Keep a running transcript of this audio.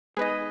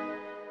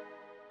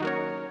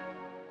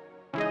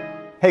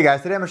Hey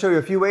guys, today I'm gonna show you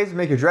a few ways to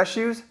make your dress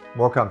shoes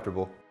more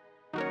comfortable.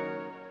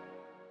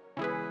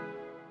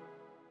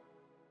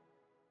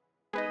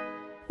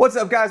 What's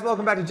up guys,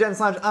 welcome back to Gent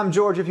Lounge. I'm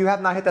George. If you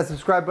have not hit that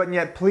subscribe button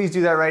yet, please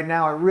do that right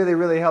now. It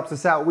really helps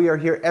us out. We are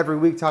here every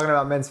week talking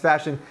about men's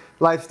fashion,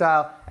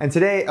 lifestyle, and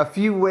today a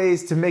few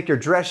ways to make your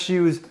dress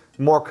shoes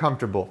more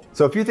comfortable.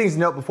 So a few things to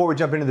note before we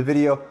jump into the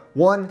video.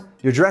 One,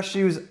 your dress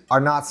shoes are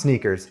not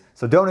sneakers,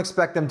 so don't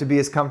expect them to be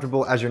as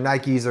comfortable as your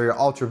Nikes or your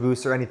Ultra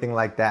Boosts or anything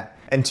like that.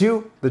 And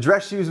two, the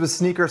dress shoes with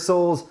sneaker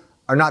soles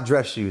are not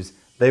dress shoes.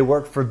 They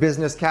work for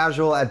business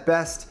casual at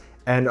best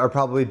and are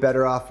probably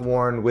better off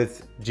worn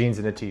with jeans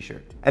and a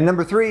t-shirt. And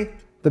number three,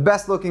 the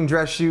best looking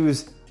dress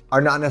shoes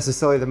are not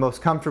necessarily the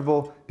most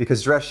comfortable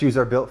because dress shoes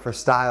are built for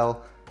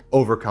style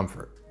over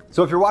comfort.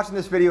 So if you're watching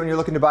this video and you're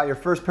looking to buy your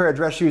first pair of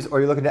dress shoes or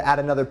you're looking to add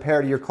another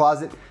pair to your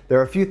closet, there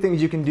are a few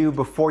things you can do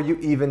before you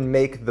even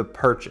make the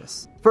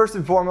purchase. First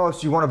and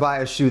foremost, you want to buy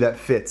a shoe that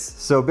fits.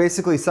 So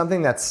basically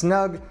something that's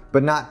snug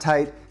but not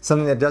tight,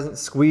 something that doesn't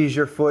squeeze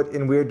your foot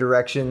in weird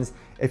directions.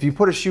 If you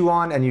put a shoe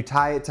on and you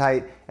tie it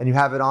tight and you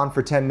have it on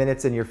for 10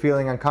 minutes and you're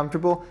feeling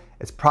uncomfortable,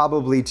 it's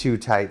probably too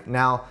tight.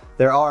 Now,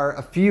 there are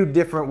a few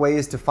different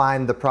ways to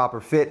find the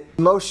proper fit.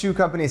 Most shoe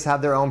companies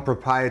have their own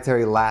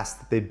proprietary last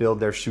that they build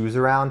their shoes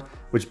around,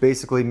 which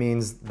basically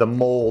means the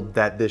mold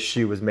that this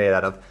shoe is made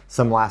out of.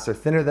 Some lasts are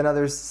thinner than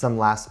others, some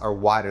lasts are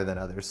wider than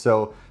others.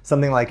 So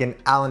something like an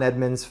Allen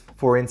Edmonds,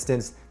 for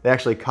instance, they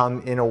actually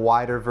come in a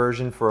wider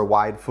version for a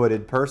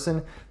wide-footed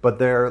person, but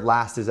their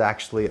last is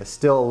actually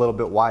still a little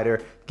bit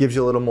wider, gives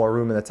you a little more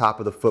room in the top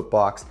of the foot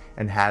box,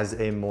 and has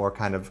a more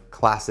kind of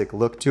classic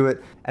look to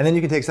it. And then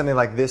you can take something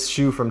like this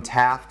shoe from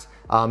Taft.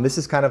 This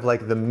is kind of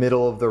like the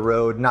middle of the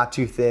road, not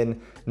too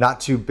thin, not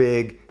too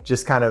big,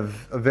 just kind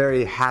of a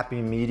very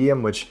happy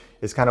medium, which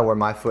is kind of where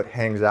my foot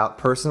hangs out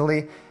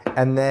personally.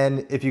 And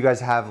then if you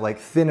guys have like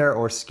thinner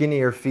or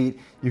skinnier feet,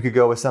 you could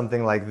go with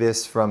something like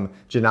this from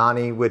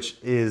Gent, which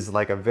is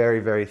like a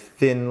very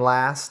thin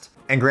last.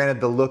 And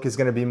granted, the look is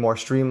gonna be more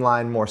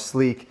streamlined, more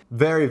sleek,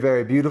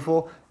 very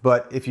beautiful.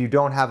 But if you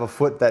don't have a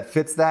foot that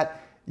fits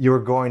that, you're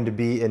going to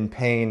be in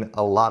pain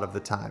a lot of the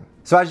time.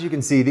 So as you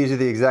can see, these are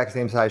the exact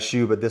same size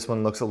shoe, but this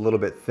one looks a little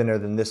bit thinner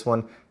than this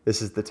one.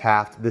 This is the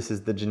Taft, this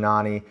is the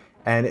Gent,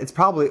 and it's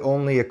probably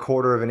only a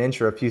quarter of an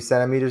inch or a few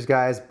centimeters,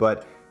 guys,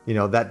 but you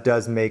know, that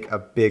does make a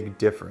big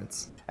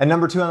difference. And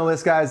number two on the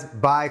list, guys,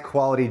 buy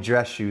quality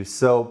dress shoes.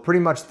 So pretty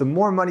much the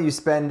more money you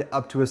spend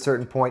up to a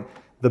certain point,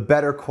 the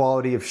better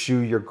quality of shoe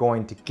you're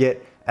going to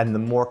get and the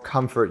more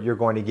comfort you're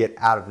going to get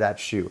out of that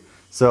shoe.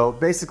 So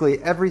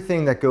basically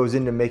everything that goes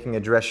into making a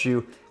dress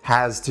shoe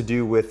has to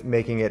do with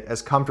making it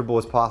as comfortable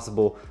as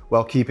possible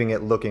while keeping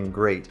it looking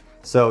great.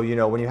 So, you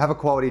know, when you have a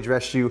quality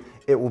dress shoe,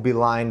 it will be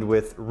lined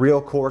with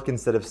real cork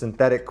instead of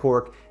synthetic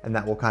cork, and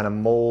that will kind of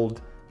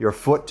mold your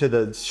foot to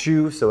the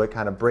shoe so it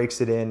kind of breaks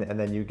it in, and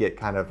then you get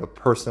kind of a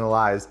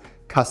personalized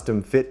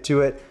custom fit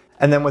to it.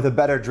 And then with a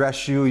better dress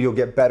shoe, you'll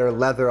get better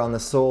leather on the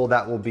sole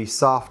that will be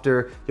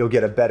softer. You'll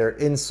get a better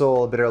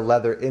insole, a better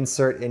leather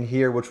insert in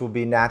here, which will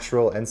be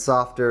natural and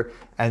softer.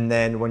 And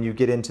then when you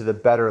get into the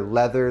better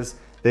leathers,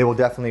 they will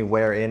definitely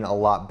wear in a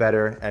lot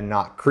better and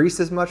not crease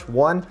as much,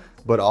 one,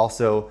 but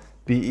also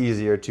be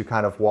easier to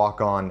kind of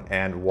walk on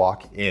and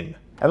walk in.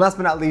 And last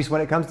but not least,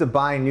 when it comes to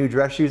buying new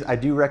dress shoes, I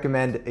do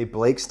recommend a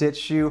Blake Stitch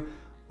shoe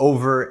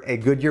over a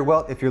Goodyear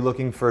welt if you're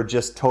looking for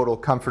just total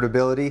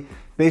comfortability.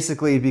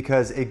 Basically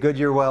because a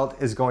Goodyear welt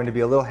is going to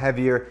be a little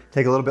heavier,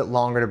 take a little bit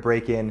longer to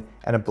break in,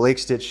 and a Blake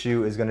Stitch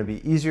shoe is going to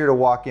be easier to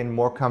walk in,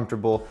 more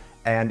comfortable,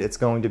 and it's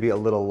going to be a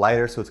little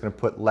lighter, so it's going to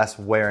put less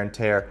wear and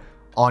tear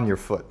on your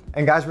foot.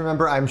 And guys,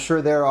 remember, I'm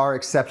sure there are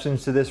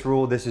exceptions to this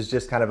rule. This is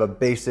just kind of a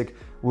basic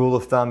rule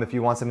of thumb. If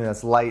you want something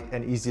that's light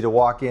and easy to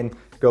walk in,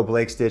 go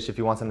Blake Stitch. If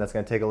you want something that's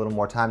going to take a little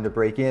more time to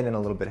break in and a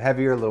little bit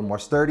heavier, a little more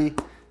sturdy,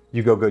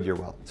 you go Goodyear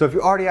welt. So if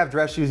you already have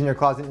dress shoes in your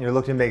closet and you're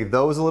looking to make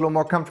those a little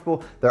more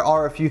comfortable, there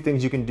are a few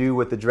things you can do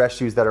with the dress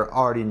shoes that are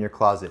already in your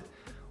closet.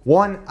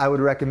 One, I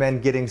would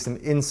recommend getting some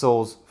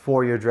insoles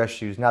for your dress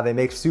shoes. Now they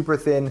make super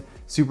thin,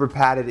 super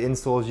padded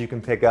insoles you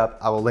can pick up.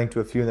 I will link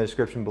to a few in the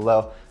description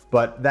below,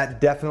 but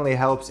that definitely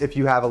helps. If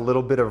you have a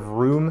little bit of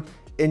room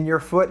in your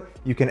foot,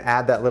 you can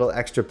add that little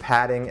extra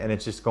padding and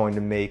it's just going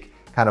to make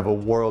kind of a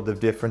world of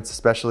difference,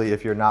 especially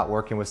if you're not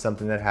working with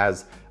something that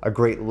has a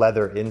great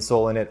leather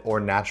insole in it or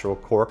natural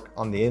cork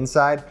on the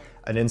inside.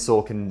 An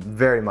insole can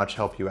very much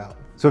help you out.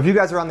 So if you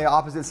guys are on the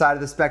opposite side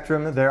of the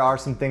spectrum, there are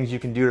some things you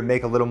can do to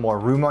make a little more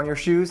room on your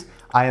shoes.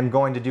 I am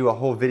going to do a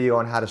whole video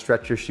on how to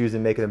stretch your shoes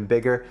and make them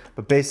bigger,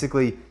 but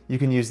basically you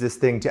can use this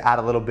thing to add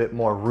a little bit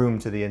more room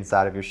to the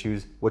inside of your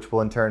shoes, which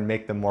will in turn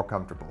make them more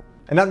comfortable.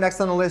 And up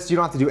next on the list, you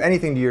don't have to do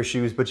anything to your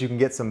shoes, but you can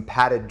get some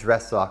padded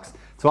dress socks.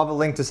 So I'll have a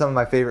link to some of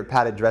my favorite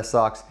padded dress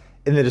socks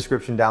in the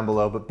description down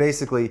below, but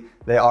basically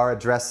they are a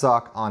dress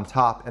sock on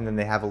top and then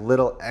they have a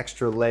little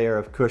extra layer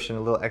of cushion,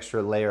 a little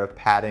extra layer of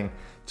padding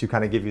to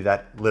kind of give you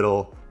that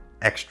little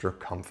extra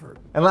comfort.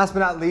 And last but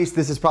not least,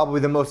 this is probably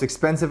the most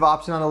expensive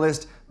option on the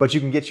list, but you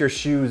can get your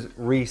shoes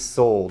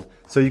resoled.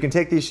 So you can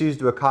take these shoes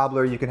to a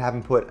cobbler, you can have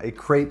him put a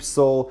crepe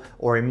sole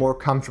or a more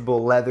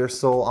comfortable leather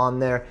sole on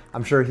there.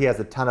 I'm sure he has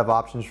a ton of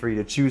options for you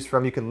to choose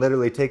from. You can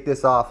literally take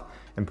this off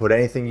and put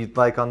anything you'd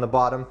like on the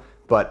bottom,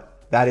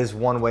 but that is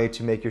one way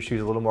to make your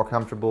shoes a little more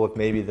comfortable if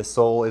maybe the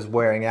sole is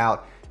wearing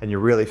out and you're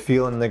really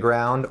feeling the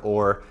ground,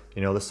 or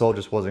the sole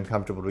just wasn't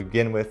comfortable to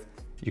begin with.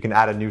 You can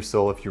add a new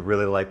sole if you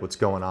really like what's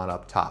going on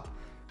up top.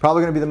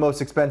 Probably gonna be the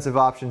most expensive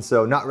option,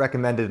 so not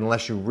recommended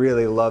unless you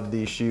really love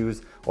these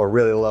shoes or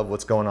really love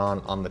what's going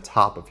on the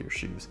top of your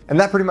shoes. And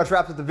that pretty much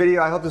wraps up the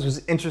video. I hope this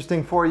was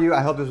interesting for you.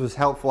 I hope this was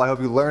helpful. I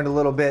hope you learned a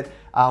little bit.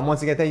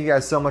 Once again, thank you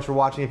guys so much for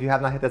watching. If you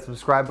have not hit that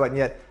subscribe button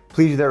yet,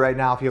 please do that right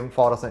now. If you haven't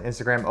followed us on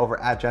Instagram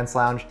over at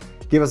gentslounge,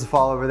 give us a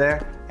follow over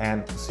there,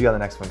 and see you on the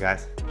next one,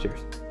 guys.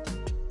 Cheers.